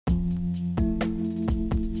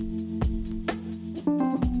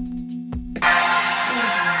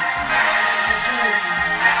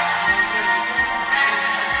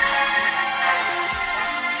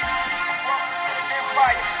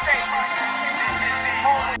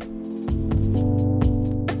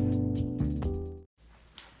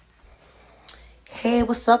Hey,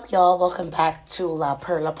 what's up, y'all? Welcome back to La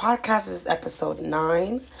Perla Podcast. This is episode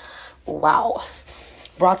 9. Wow.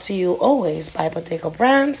 Brought to you always by Bodega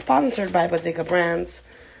Brands, sponsored by Bodega Brands.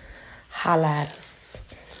 Holla at us.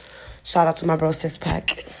 Shout out to my bro Six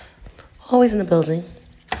Pack. Always in the building.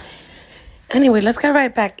 Anyway, let's get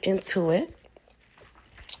right back into it.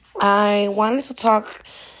 I wanted to talk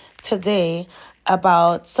today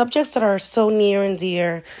about subjects that are so near and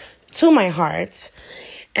dear to my heart.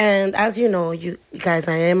 And as you know, you guys,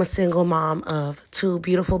 I am a single mom of 2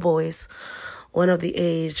 beautiful boys, one of the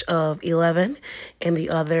age of 11 and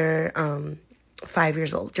the other 5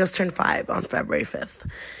 years old, just turned 5 on February 5th.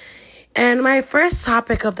 And my first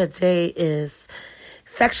topic of the day is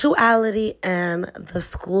sexuality and the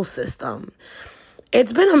school system.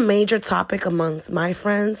 It's been a major topic amongst my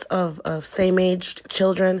friends of same-aged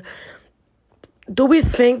children. Do we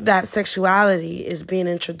think that sexuality is being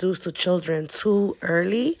introduced to children too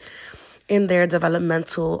early in their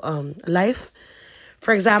developmental life?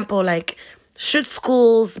 For example, should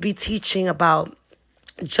schools be teaching about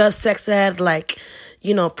just sex ed,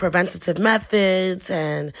 preventative methods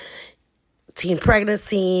and teen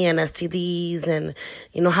pregnancy and STDs and,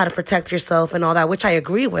 how to protect yourself and all that, which I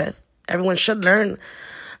agree with. Everyone should learn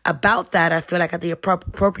about that. I feel like at the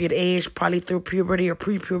appropriate age, probably through puberty or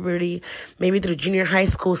pre-puberty, maybe through junior high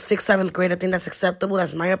school, 6th, 7th grade. I think that's acceptable.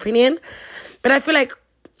 That's my opinion. But I feel like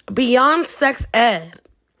beyond sex ed,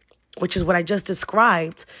 which is what I just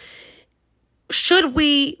described, should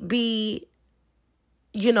we be,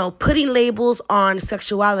 putting labels on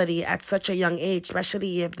sexuality at such a young age,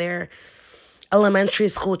 especially if they're elementary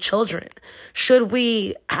school children? Should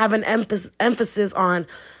we have an emphasis on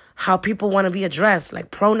how people want to be addressed,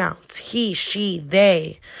 like pronouns, he, she,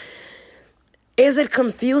 they? Is it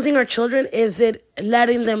confusing our children? Is it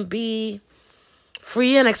letting them be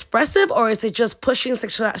free and expressive, or is it just pushing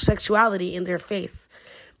sexuality in their face?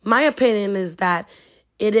 My opinion is that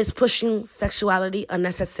it is pushing sexuality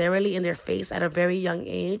unnecessarily in their face at a very young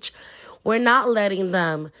age. We're not letting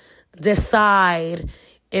them decide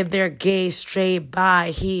if they're gay, straight,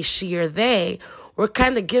 bi, he, she, or they. We're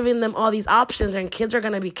kind of giving them all these options, and kids are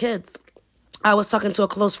going to be kids. I was talking to a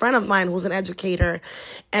close friend of mine who's an educator,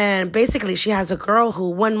 and basically she has a girl who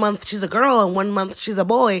 1 month she's a girl and 1 month she's a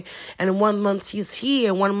boy, and 1 month she's he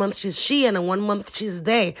and 1 month she's she and 1 month she's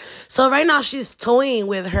they. So right now she's toying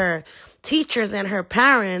with her teachers and her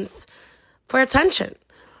parents for attention.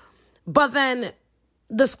 But then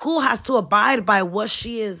the school has to abide by what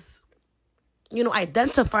she is,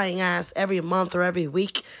 identifying as every month or every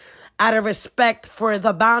week, out of respect for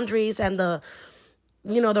the boundaries and the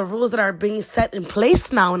rules that are being set in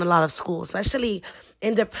place now in a lot of schools, especially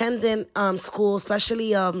independent schools,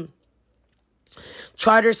 especially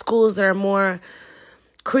charter schools that are more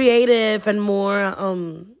creative and more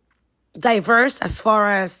diverse as far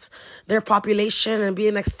as their population and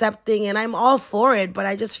being accepting. And I'm all for it, but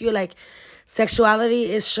I just feel like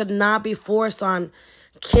sexuality should not be forced on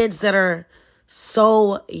kids that are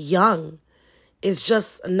so young. It's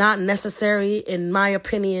just not necessary, in my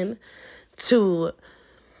opinion, to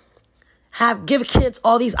give kids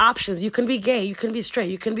all these options. You can be gay, you can be straight,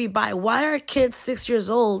 you can be bi. Why are kids 6 years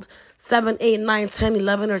old, 7, 8, 9, 10,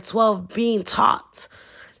 11, or 12 being taught,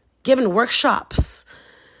 given workshops,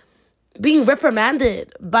 being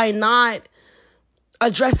reprimanded by not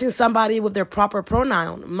addressing somebody with their proper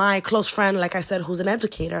pronoun? My close friend, like I said, who's an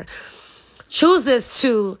educator, chooses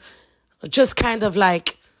to just kind of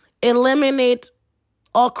eliminate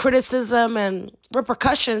all criticism and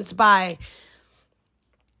repercussions by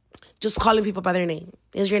just calling people by their name.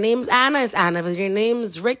 Is your name Anna? Is Anna. If your name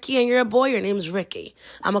is Ricky and you're a boy, your name's Ricky.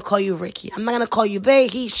 I'm going to call you Ricky. I'm not going to call you they,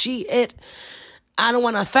 he, she, it. I don't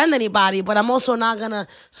want to offend anybody, but I'm also not going to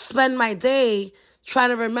spend my day trying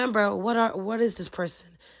to remember what is this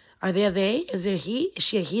person? Are they a they? Is there a he? Is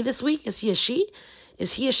she a he this week? Is he a she?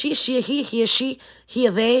 Is he a she? Is she a he a she? He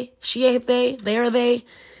a they? She a they are they?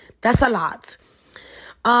 That's a lot.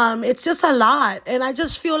 It's just a lot. And I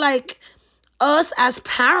just feel like us as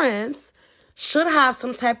parents should have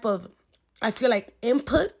some type of,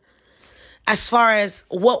 input as far as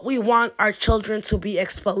what we want our children to be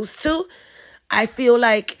exposed to. I feel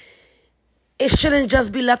like it shouldn't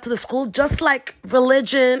just be left to the school, just like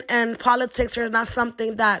religion and politics are not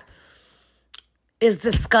something that is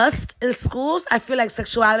discussed in schools. I feel like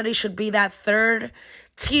sexuality should be that third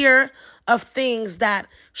tier of things that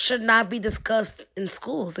should not be discussed in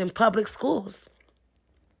schools, in public schools.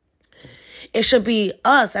 It should be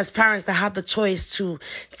us as parents that have the choice to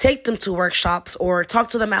take them to workshops or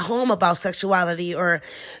talk to them at home about sexuality, or,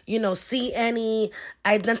 see any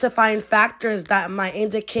identifying factors that might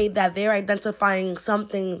indicate that they're identifying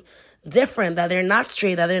something different, that they're not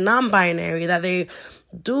straight, that they're non-binary, that they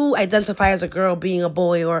do identify as a girl being a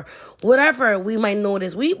boy, or whatever we might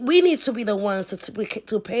notice. We need to be the ones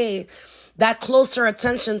to pay that closer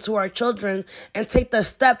attention to our children and take the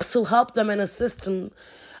steps to help them and assist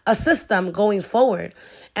them going forward.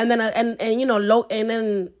 And then and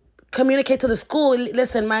then communicate to the school,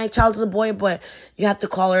 listen, my child is a boy, but you have to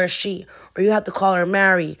call her a she, or you have to call her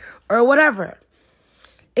Mary, or whatever.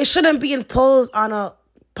 It shouldn't be imposed on a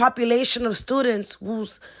population of students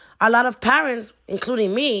whose a lot of parents,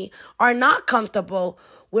 including me, are not comfortable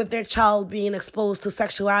with their child being exposed to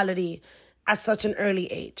sexuality at such an early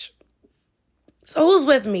age. So who's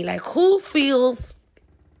with me? Like, who feels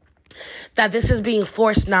that this is being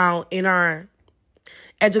forced now in our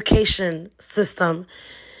education system?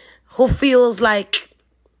 Who feels like,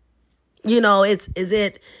 is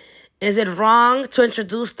it wrong to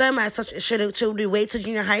introduce them at such? Should we wait to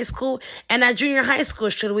junior high school? And at junior high school,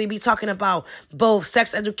 should we be talking about both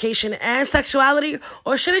sex education and sexuality,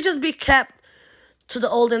 or should it just be kept to the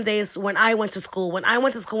olden days when I went to school? When I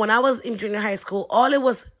was in junior high school, all it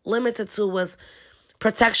was limited to was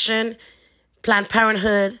protection, Planned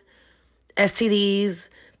Parenthood, STDs,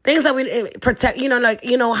 things that we protect.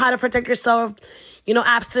 How to protect yourself.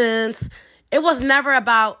 Abstinence. It was never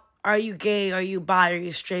about, are you gay? Are you bi? Are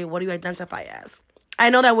you straight? What do you identify as? I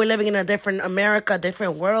know that we're living in a different America,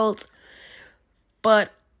 different world.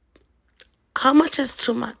 But how much is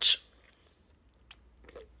too much?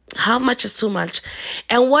 How much is too much?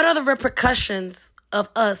 And what are the repercussions of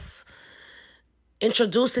us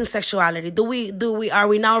introducing sexuality? Are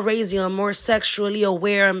we now raising a more sexually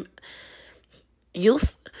aware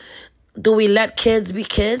youth? Do we let kids be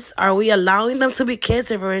kids? Are we allowing them to be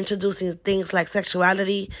kids if we're introducing things like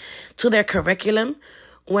sexuality to their curriculum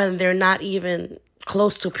when they're not even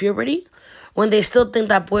close to puberty? When they still think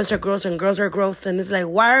that boys are girls and girls are gross? And it's like,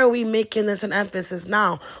 why are we making this an emphasis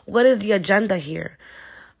now? What is the agenda here?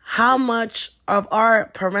 How much of our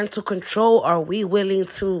parental control are we willing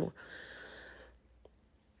to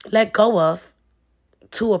let go of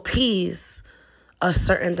to appease a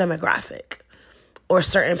certain demographic? Or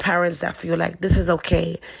certain parents that feel like this is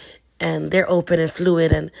okay and they're open and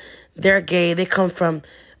fluid and they're gay. They come from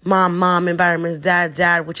mom environments,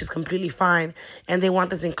 dad, which is completely fine. And they want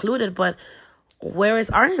this included. But where is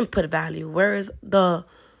our input value? Where is the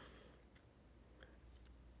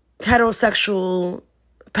heterosexual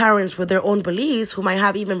parents with their own beliefs, who might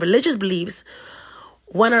have even religious beliefs?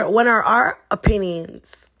 When are our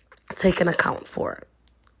opinions taken account for?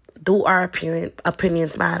 Do our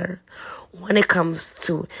opinions matter when it comes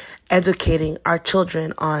to educating our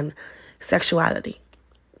children on sexuality?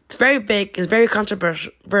 It's very big. It's very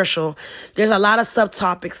controversial. There's a lot of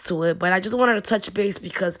subtopics to it, but I just wanted to touch base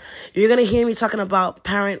because you're going to hear me talking about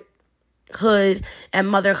parenthood and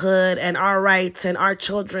motherhood and our rights and our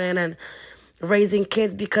children and raising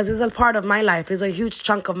kids, because it's a part of my life. It's a huge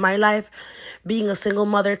chunk of my life, being a single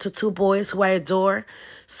mother to 2 boys who I adore.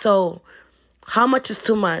 So how much is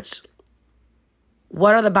too much?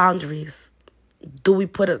 What are the boundaries? Do we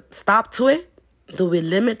put a stop to it? Do we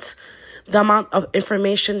limit the amount of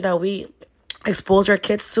information that we expose our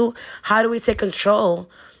kids to? How do we take control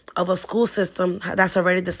of a school system that's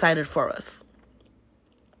already decided for us?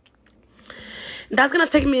 That's going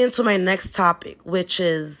to take me into my next topic, which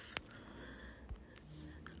is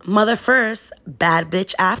mother first, bad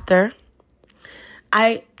bitch after.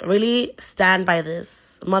 I really stand by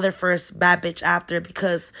this. Mother first, bad bitch after,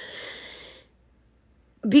 because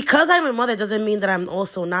I'm a mother doesn't mean that I'm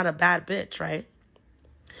also not a bad bitch, right?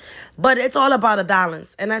 But it's all about a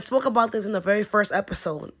balance. And I spoke about this in the very first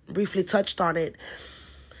episode, briefly touched on it.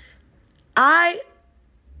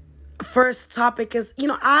 First topic is,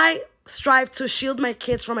 I strive to shield my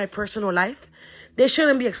kids from my personal life. They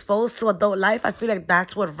shouldn't be exposed to adult life. I feel like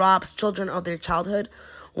that's what robs children of their childhood.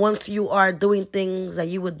 Once you are doing things that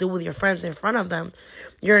you would do with your friends in front of them,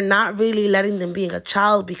 you're not really letting them be a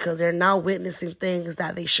child, because they're now witnessing things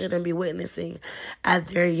that they shouldn't be witnessing at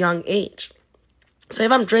their young age. So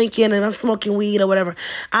if I'm drinking and I'm smoking weed or whatever,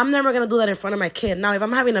 I'm never going to do that in front of my kid. Now, if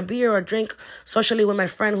I'm having a beer or a drink socially with my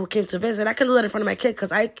friend who came to visit, I can do that in front of my kid,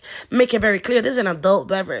 because I make it very clear this is an adult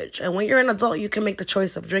beverage. And when you're an adult, you can make the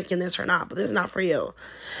choice of drinking this or not, but this is not for you.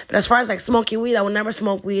 But as far as like smoking weed, I will never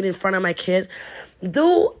smoke weed in front of my kid.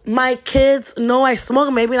 Do my kids know I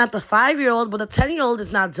smoke? Maybe not the 5-year-old, but the 10-year-old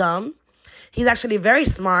is not dumb. He's actually very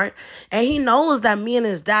smart. And he knows that me and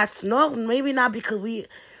his dad smoke. Maybe not because we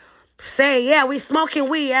say, yeah, we smoking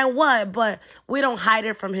weed and what, but we don't hide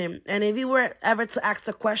it from him. And if he were ever to ask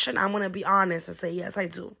the question, I'm going to be honest and say, yes, I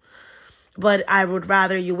do. But I would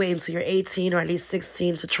rather you wait until you're 18 or at least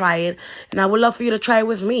 16 to try it. And I would love for you to try it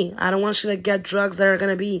with me. I don't want you to get drugs that are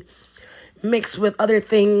going to be mixed with other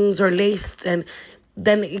things or laced, and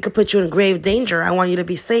then it could put you in grave danger. I want you to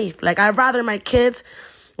be safe. Like, I'd rather my kids,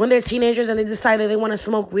 when they're teenagers and they decide that they want to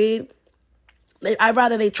smoke weed, I'd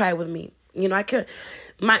rather they try it with me. You know,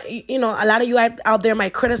 a lot of you out there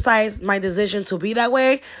might criticize my decision to be that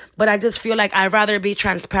way, but I just feel like I'd rather be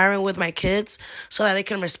transparent with my kids so that they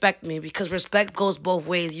can respect me, because respect goes both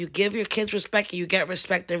ways. You give your kids respect, you get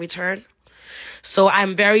respect in return. So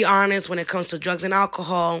I'm very honest when it comes to drugs and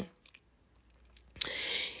alcohol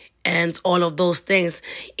and all of those things.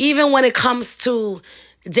 Even when it comes to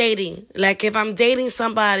dating, like if I'm dating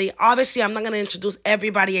somebody, obviously I'm not going to introduce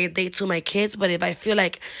everybody I date to my kids, but if I feel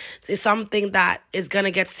like it's something that is going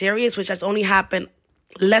to get serious, which has only happened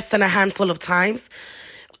less than a handful of times,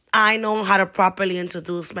 I know how to properly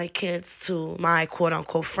introduce my kids to my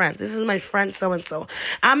quote-unquote friends. This is my friend so-and-so.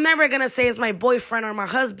 I'm never going to say it's my boyfriend or my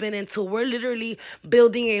husband until we're literally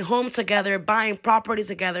building a home together, buying property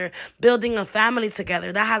together, building a family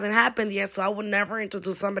together. That hasn't happened yet, so I would never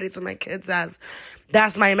introduce somebody to my kids as,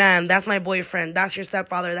 that's my man, that's my boyfriend, that's your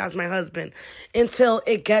stepfather, that's my husband, until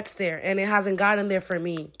it gets there, and it hasn't gotten there for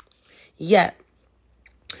me yet.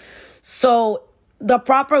 So the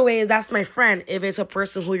proper way is that's my friend if it's a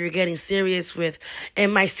person who you're getting serious with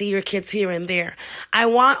and might see your kids here and there. I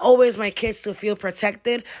want always my kids to feel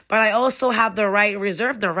protected, but I also have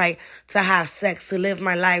reserve the right to have sex, to live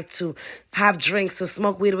my life, to have drinks, to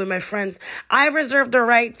smoke weed with my friends. I reserve the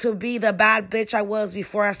right to be the bad bitch I was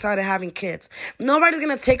before I started having kids. Nobody's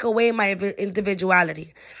going to take away my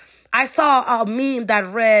individuality. I saw a meme that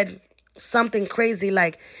read something crazy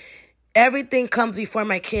like, everything comes before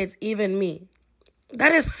my kids, even me.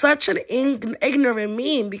 That is such an ignorant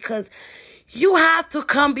meme, because you have to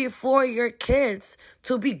come before your kids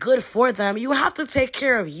to be good for them. You have to take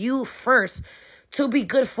care of you first to be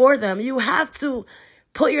good for them. You have to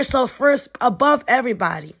put yourself first above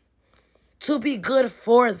everybody to be good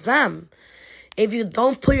for them. If you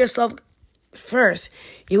don't put yourself first,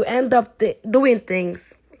 you end up doing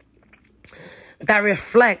things that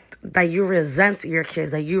reflect that you resent your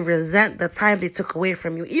kids, that you resent the time they took away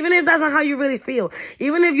from you, even if that's not how you really feel,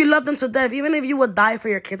 even if you love them to death, even if you would die for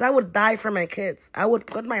your kids. I would die for my kids. I would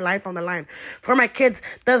put my life on the line for my kids.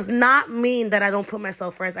 Does not mean that I don't put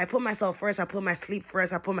myself first. I put myself first. I put my sleep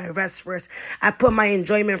first. I put my rest first. I put my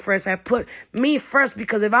enjoyment first. I put me first,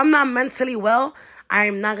 because if I'm not mentally well,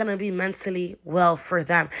 I'm not going to be mentally well for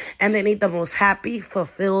them. And they need the most happy,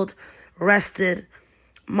 fulfilled, rested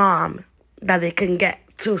mom that they can get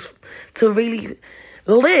to really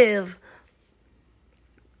live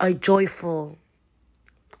a joyful,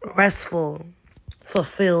 restful,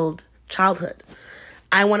 fulfilled childhood.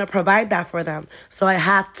 I want to provide that for them, so I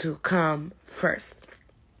have to come first.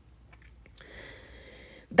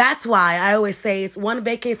 That's why I always say it's one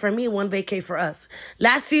vacay for me, one vacay for us.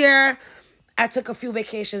 Last year, I took a few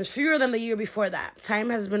vacations, fewer than the year before that.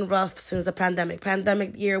 Time has been rough since the pandemic.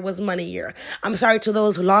 Pandemic year was money year. I'm sorry to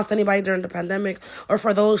those who lost anybody during the pandemic, or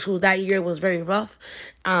for those who that year was very rough.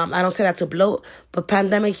 I don't say that to bloat, but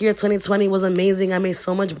pandemic year 2020 was amazing. I made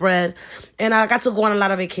so much bread, and I got to go on a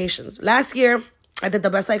lot of vacations. Last year, I did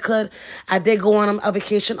the best I could. I did go on a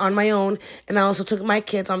vacation on my own, and I also took my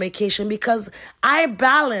kids on vacation, because I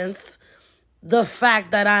balance the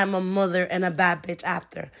fact that I'm a mother and a bad bitch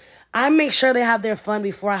after. I make sure they have their fun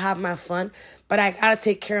before I have my fun, but I gotta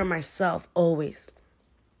take care of myself always.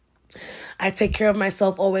 I take care of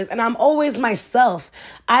myself always, and I'm always myself.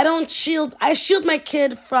 I shield my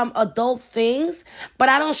kid from adult things, but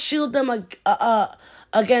I don't shield them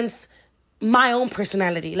against my own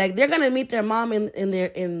personality. Like, they're gonna meet their mom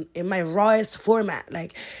in my rawest format.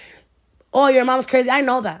 Like, oh, your mom's crazy. I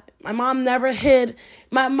know that. My mom never hid.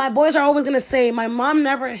 My boys are always going to say, my mom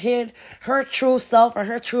never hid her true self or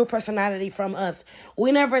her true personality from us.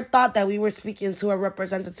 We never thought that we were speaking to a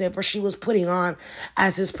representative, or she was putting on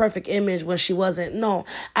as his perfect image when she wasn't. No,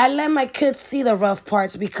 I let my kids see the rough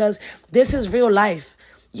parts, because this is real life.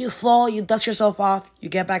 You fall, you dust yourself off, you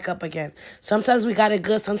get back up again. Sometimes we got it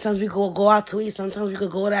good. Sometimes we go out to eat. Sometimes we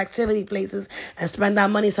could go to activity places and spend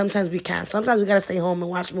that money. Sometimes we can't. Sometimes we got to stay home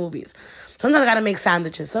and watch movies. Sometimes I got to make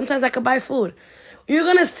sandwiches. Sometimes I could buy food. You're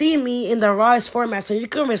going to see me in the rawest format, so you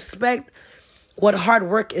can respect what hard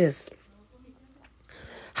work is.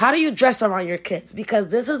 How do you dress around your kids? Because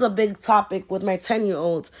this is a big topic with my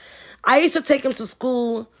 10-year-olds. I used to take them to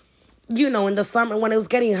school, in the summer when it was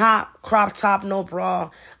getting hot, crop top, no bra.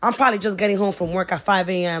 I'm probably just getting home from work at 5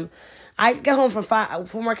 a.m. I get home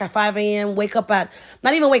from work at 5 a.m.,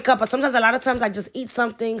 not even wake up, but sometimes a lot of times I just eat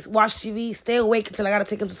something, watch TV, stay awake until I got to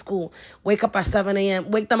take him to school. Wake them up at 7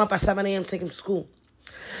 a.m., take him to school.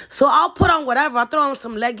 So I'll put on whatever. I'll throw on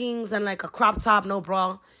some leggings and like a crop top, no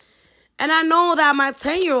bra. And I know that my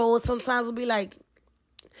 10-year-old sometimes will be like,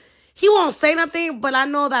 he won't say nothing, but I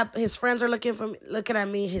know that his friends are looking at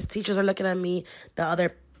me, his teachers are looking at me, the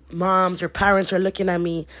other moms or parents are looking at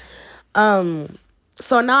me.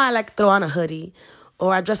 So now I like throw on a hoodie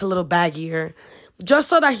or I dress a little baggier just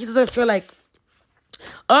so that he doesn't feel like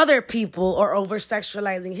other people are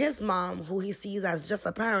over-sexualizing his mom, who he sees as just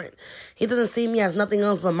a parent. He doesn't see me as nothing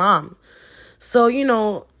else but mom. So,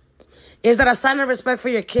 is that a sign of respect for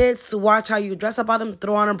your kids to watch how you dress up on them,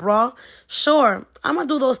 throw on a bra? Sure, I'm going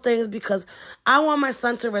to do those things because I want my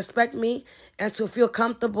son to respect me and to feel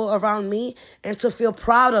comfortable around me and to feel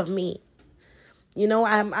proud of me.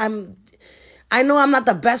 I know I'm not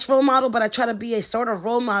the best role model, but I try to be a sort of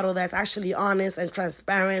role model that's actually honest and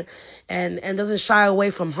transparent and doesn't shy away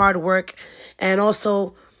from hard work, and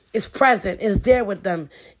also is present, is there with them,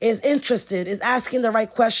 is interested, is asking the right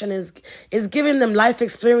question, is giving them life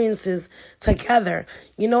experiences together.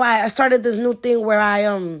 I started this new thing where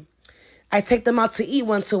I take them out to eat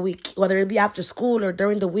once a week, whether it be after school or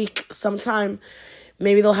during the week sometime.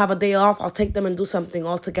 Maybe they'll have a day off. I'll take them and do something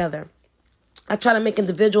all together. I try to make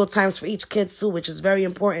individual times for each kid too, which is very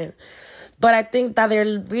important. But I think that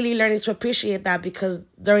they're really learning to appreciate that because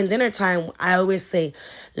during dinner time, I always say,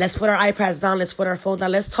 let's put our iPads down, let's put our phone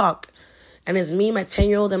down, let's talk. And it's me, my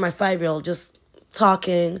 10-year-old, and my 5-year-old just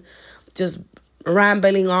talking, just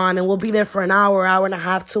rambling on. And we'll be there for an hour and a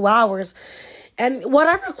half, 2 hours. And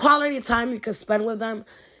whatever quality time you can spend with them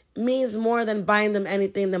means more than buying them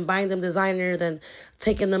anything, than buying them designer, than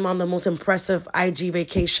taking them on the most impressive IG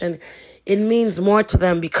vacation. It means more to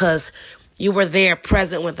them because you were there,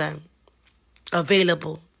 present with them,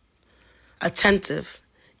 available, attentive,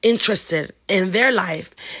 interested in their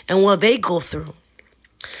life and what they go through.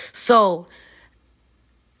 So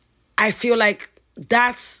I feel like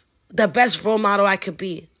that's the best role model I could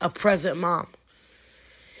be, a present mom.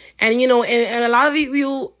 And, and a lot of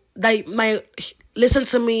you that might listen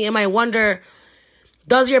to me and might wonder,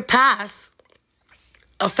 does your past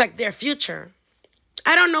affect their future?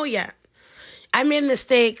 I don't know yet. I made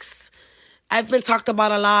mistakes. I've been talked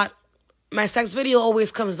about a lot. My sex video always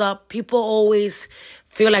comes up. People always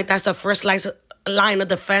feel like that's the first line of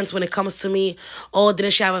defense when it comes to me. Oh,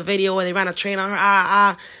 didn't she have a video where they ran a train on her?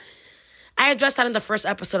 I addressed that in the first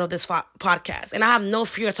episode of this podcast. And I have no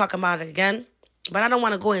fear of talking about it again. But I don't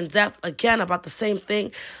want to go in depth again about the same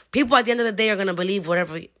thing. People at the end of the day are going to believe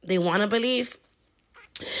whatever they want to believe.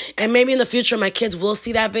 And maybe in the future, my kids will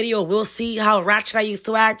see that video, will see how ratchet I used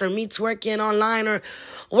to act, or me twerking online, or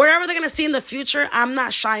wherever they're going to see in the future. I'm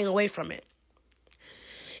not shying away from it.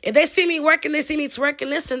 If they see me working, they see me twerking,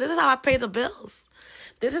 listen, this is how I pay the bills.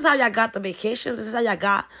 This is how y'all got the vacations. This is how y'all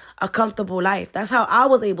got a comfortable life. That's how I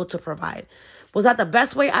was able to provide. Was that the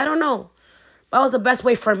best way? I don't know. That was the best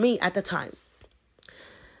way for me at the time.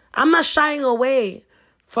 I'm not shying away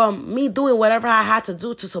from me doing whatever I had to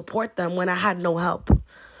do to support them when I had no help.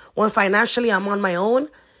 When financially I'm on my own,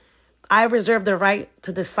 I reserve the right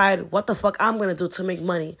to decide what the fuck I'm going to do to make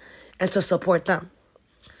money and to support them.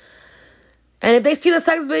 And if they see the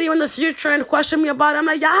sex video in the future and question me about it, I'm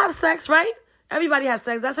like, y'all have sex, right? Everybody has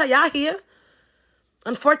sex. That's how y'all here.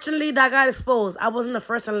 Unfortunately, that got exposed. I wasn't the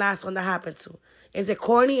first and last one that happened to. Is it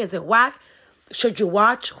corny? Is it whack? Should you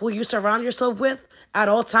watch who you surround yourself with at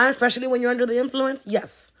all times, especially when you're under the influence?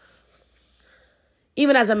 Yes.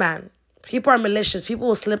 Even as a man, people are malicious. People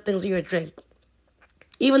will slip things in your drink.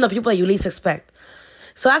 Even the people that you least expect.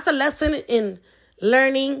 So that's a lesson in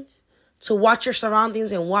learning to watch your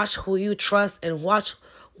surroundings and watch who you trust and watch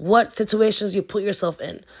what situations you put yourself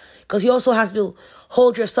in. Because you also have to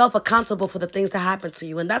hold yourself accountable for the things that happen to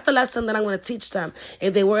you. And that's the lesson that I'm going to teach them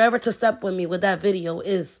if they were ever to step with me with that video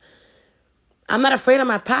is, I'm not afraid of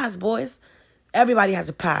my past, boys. Everybody has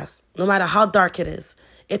a past, no matter how dark it is.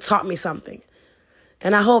 It taught me something.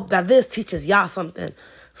 And I hope that this teaches y'all something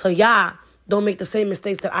so y'all don't make the same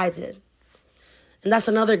mistakes that I did. And that's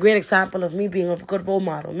another great example of me being a good role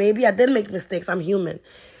model. Maybe I did make mistakes. I'm human.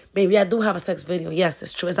 Maybe I do have a sex video. Yes,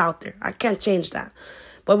 it's true. It's out there. I can't change that.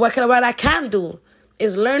 But what I can do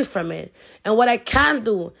is learn from it. And what I can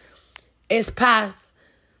do is pass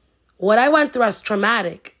what I went through as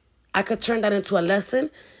traumatic. I could turn that into a lesson,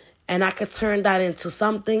 and I could turn that into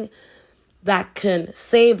something that can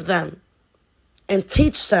save them and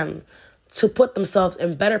teach them to put themselves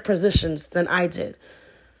in better positions than I did.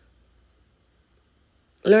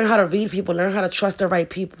 Learn how to read people. Learn how to trust the right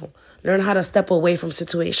people. Learn how to step away from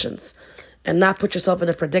situations and not put yourself in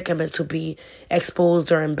a predicament to be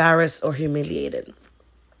exposed or embarrassed or humiliated.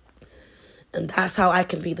 And that's how I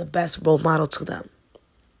can be the best role model to them.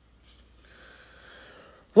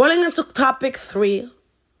 Rolling into topic 3,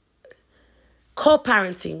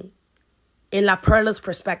 co-parenting in La Perla's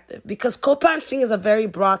perspective. Because co-parenting is a very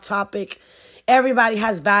broad topic. Everybody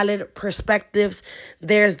has valid perspectives.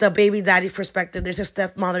 There's the baby daddy perspective. There's a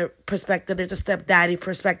stepmother perspective. There's a stepdaddy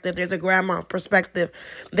perspective. There's a grandma perspective.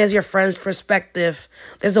 There's your friend's perspective.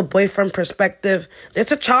 There's a boyfriend perspective.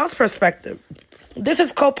 There's a child's perspective. This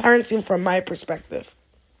is co-parenting from my perspective.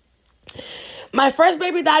 My first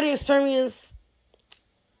baby daddy experience,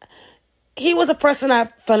 he was a person I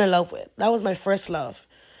fell in love with. That was my first love.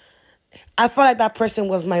 I felt like that person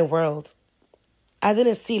was my world. I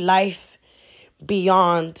didn't see life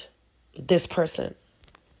beyond this person.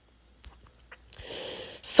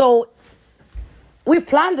 So we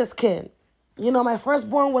planned this kid. You know, my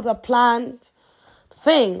firstborn was a planned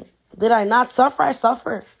thing. Did I not suffer? I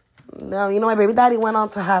suffered. Now, you know, my baby daddy went on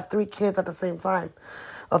to have 3 kids at the same time,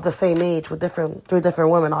 of the same age, with 3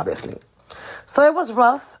 different women, obviously. So it was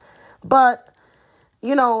rough, but,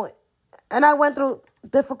 you know, and I went through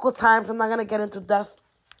difficult times. I'm not going to get into depth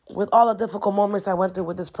with all the difficult moments I went through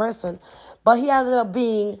with this person, but he ended up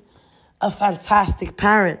being a fantastic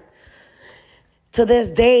parent. To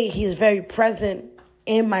this day, he's very present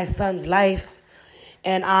in my son's life,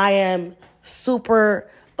 and I am super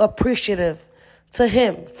appreciative to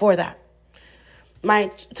him for that. My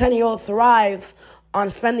 10-year-old thrives on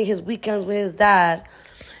spending his weekends with his dad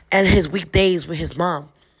and his weekdays with his mom.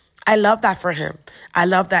 I love that for him. I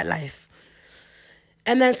love that life.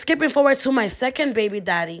 And then skipping forward to my second baby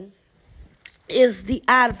daddy is the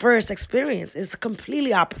adverse experience. It's a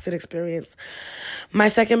completely opposite experience. My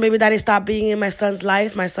second baby daddy stopped being in my son's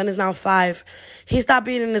life. My son is now 5. He stopped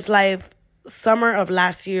being in his life summer of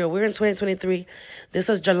last year. We're in 2023. This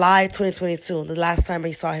was July 2022, the last time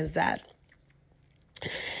he saw his dad.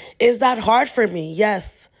 Is that hard for me?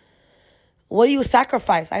 Yes. What do you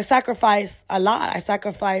sacrifice? I sacrifice a lot. I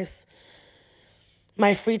sacrifice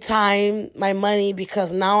my free time, my money,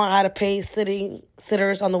 because now I had to pay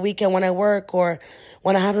sitters on the weekend when I work, or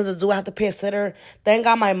when I have something to do, I have to pay a sitter. Thank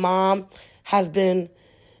God my mom has been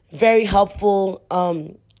very helpful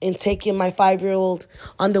in taking my 5-year-old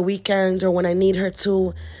on the weekends or when I need her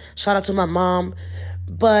to. Shout out to my mom.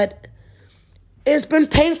 But it's been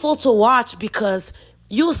painful to watch because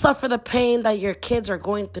you suffer the pain that your kids are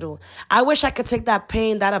going through. I wish I could take that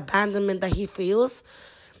pain, that abandonment that he feels,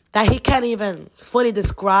 that he can't even fully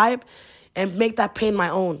describe, and make that pain my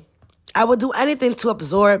own. I would do anything to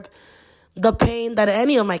absorb the pain that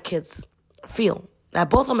any of my kids feel, that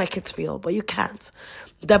both of my kids feel, but you can't.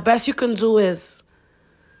 The best you can do is,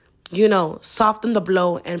 you know, soften the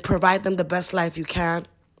blow and provide them the best life you can.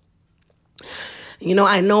 You know,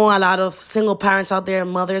 I know a lot of single parents out there,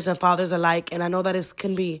 mothers and fathers alike, and I know that it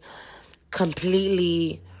can be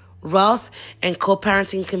completely rough, and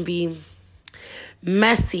co-parenting can be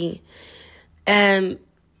messy. And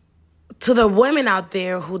to the women out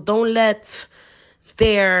there who don't let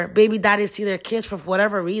their baby daddies see their kids for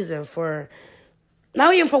whatever reason, for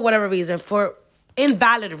not even for whatever reason, for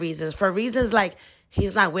invalid reasons, for reasons like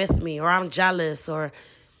he's not with me, or I'm jealous, or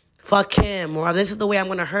fuck him, or this is the way I'm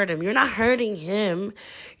going to hurt him. You're not hurting him.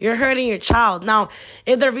 You're hurting your child. Now,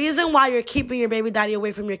 if the reason why you're keeping your baby daddy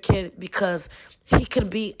away from your kid because he could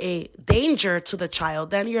be a danger to the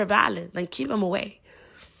child, then you're valid. Then keep him away.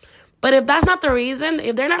 But if that's not the reason,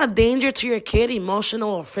 if they're not a danger to your kid, emotional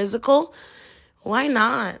or physical, why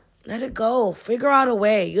not? Let it go. Figure out a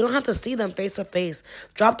way. You don't have to see them face to face.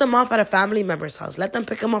 Drop them off at a family member's house. Let them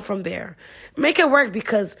pick them up from there. Make it work,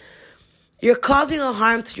 because you're causing a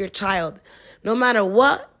harm to your child. No matter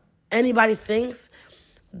what anybody thinks,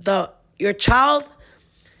 your child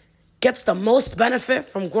gets the most benefit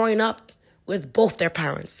from growing up with both their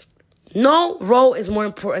parents. No role is more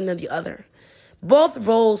important than the other. Both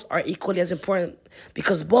roles are equally as important,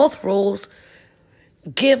 because both roles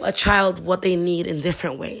give a child what they need in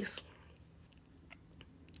different ways.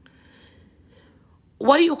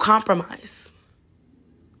 What do you compromise?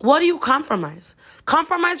 What do you compromise?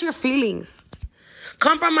 Compromise your feelings.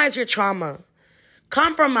 Compromise your trauma.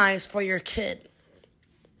 Compromise for your kid.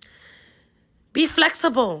 Be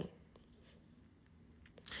flexible.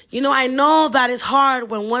 You know, I know that it's hard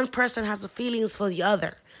when one person has the feelings for the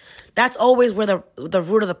other. That's always where the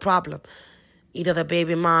root of the problem. Either the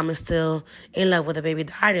baby mom is still in love with the baby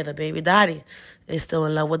daddy, or the baby daddy is still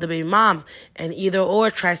in love with the baby mom. And either or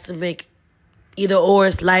tries to make either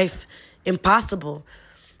or's life impossible.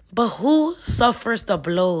 But who suffers the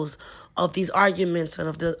blows? of these arguments and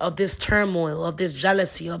of this turmoil, of this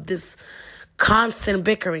jealousy, of this constant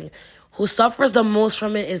bickering. Who suffers the most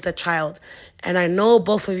from it is the child. And I know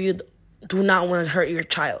both of you do not want to hurt your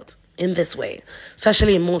child in this way,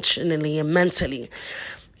 especially emotionally and mentally.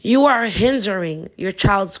 You are hindering your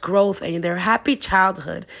child's growth and their happy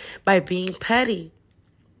childhood by being petty.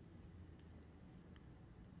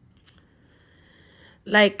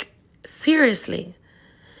 Like, seriously.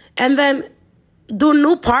 And then, do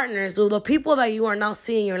new partners, do the people that you are now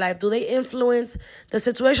seeing in your life, do they influence the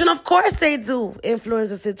situation? Of course they do influence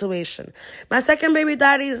the situation. My second baby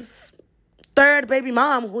daddy's third baby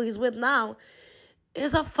mom, who he's with now,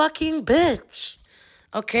 is a fucking bitch.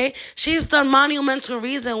 Okay? She's the monumental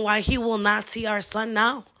reason why he will not see our son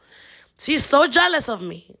now. She's so jealous of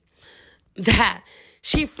me that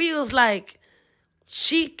she feels like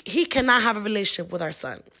he cannot have a relationship with our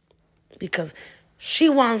son because she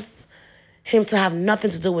wants him to have nothing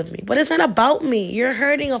to do with me. But it's not about me. You're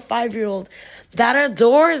hurting a 5-year-old that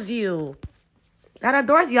adores you. That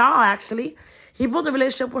adores y'all, actually. He built a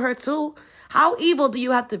relationship with her, too. How evil do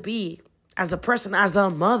you have to be as a person, as a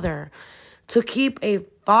mother, to keep a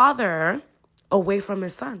father away from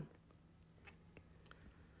his son?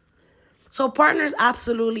 So partners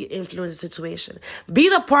absolutely influence the situation. Be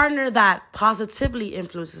the partner that positively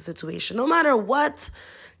influences the situation. No matter what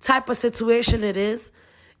type of situation it is,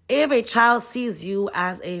 if a child sees you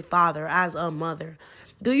as a father, as a mother,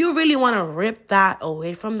 do you really want to rip that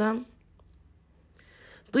away from them?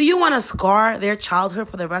 Do you want to scar their childhood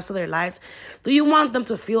for the rest of their lives? Do you want them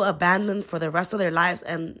to feel abandoned for the rest of their lives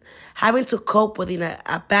and having to cope with the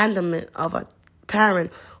abandonment of a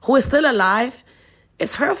parent who is still alive?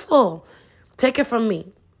 It's hurtful. Take it from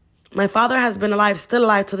me. My father has been alive, still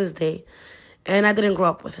alive to this day, and I didn't grow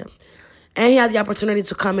up with him. And he had the opportunity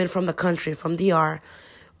to come in from the country, from DR,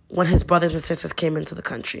 when his brothers and sisters came into the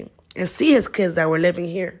country and see his kids that were living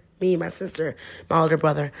here, me, my sister, my older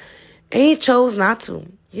brother. And he chose not to.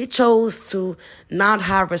 He chose to not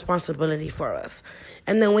have responsibility for us.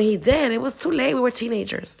 And then when he did, it was too late. We were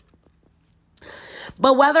teenagers.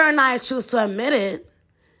 But whether or not I choose to admit it,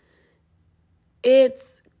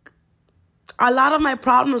 it's a lot of my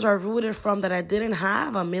problems are rooted from that I didn't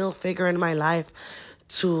have a male figure in my life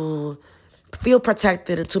to feel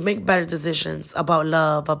protected and to make better decisions about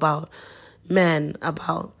love, about men,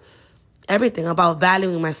 about everything, about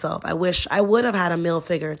valuing myself. I wish I would have had a male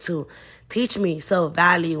figure to teach me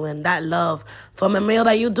self-value and that love from a male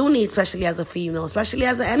that you do need, especially as a female, especially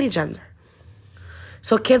as any gender.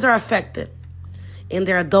 So kids are affected in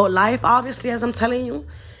their adult life, obviously, as I'm telling you,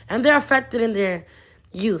 and they're affected in their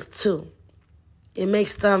youth, too. It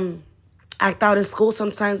makes them act out in school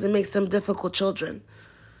sometimes. It makes them difficult children.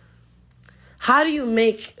 How do you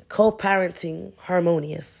make co-parenting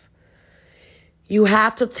harmonious? You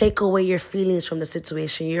have to take away your feelings from the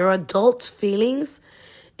situation. Your adult feelings,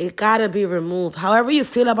 it gotta be removed. However you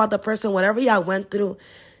feel about the person, whatever y'all went through,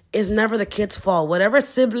 is never the kid's fault. Whatever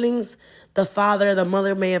siblings the father, the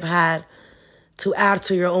mother may have had to add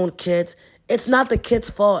to your own kids, it's not the kid's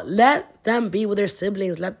fault. Let them be with their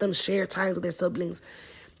siblings. Let them share time with their siblings.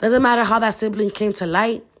 Doesn't matter how that sibling came to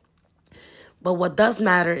light. But what does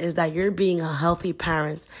matter is that you're being a healthy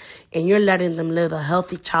parent and you're letting them live a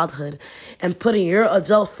healthy childhood and putting your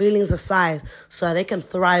adult feelings aside so that they can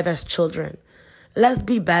thrive as children. Let's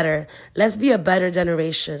be better. Let's be a better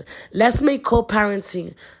generation. Let's make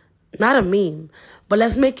co-parenting not a meme, but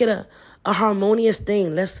let's make it a harmonious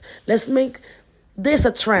thing. Let's make this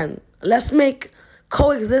a trend. Let's make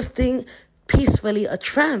coexisting peacefully a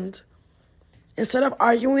trend. Instead of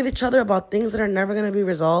arguing with each other about things that are never going to be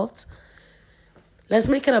resolved, let's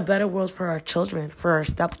make it a better world for our children, for our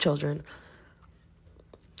stepchildren,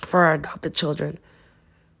 for our adopted children,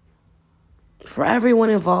 for everyone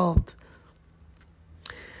involved.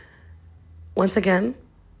 Once again,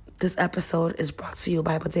 this episode is brought to you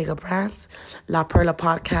by Bodega Brands. La Perla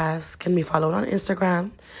Podcast can be followed on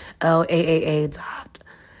Instagram, LAAA.Perla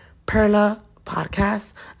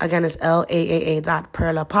Podcast. Again, it's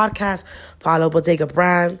LAAA.Perla Podcast. Follow Bodega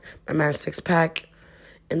Brand, my man Six Pack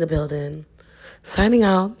in the building. Signing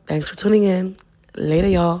out. Thanks for tuning in. Later,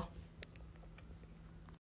 y'all.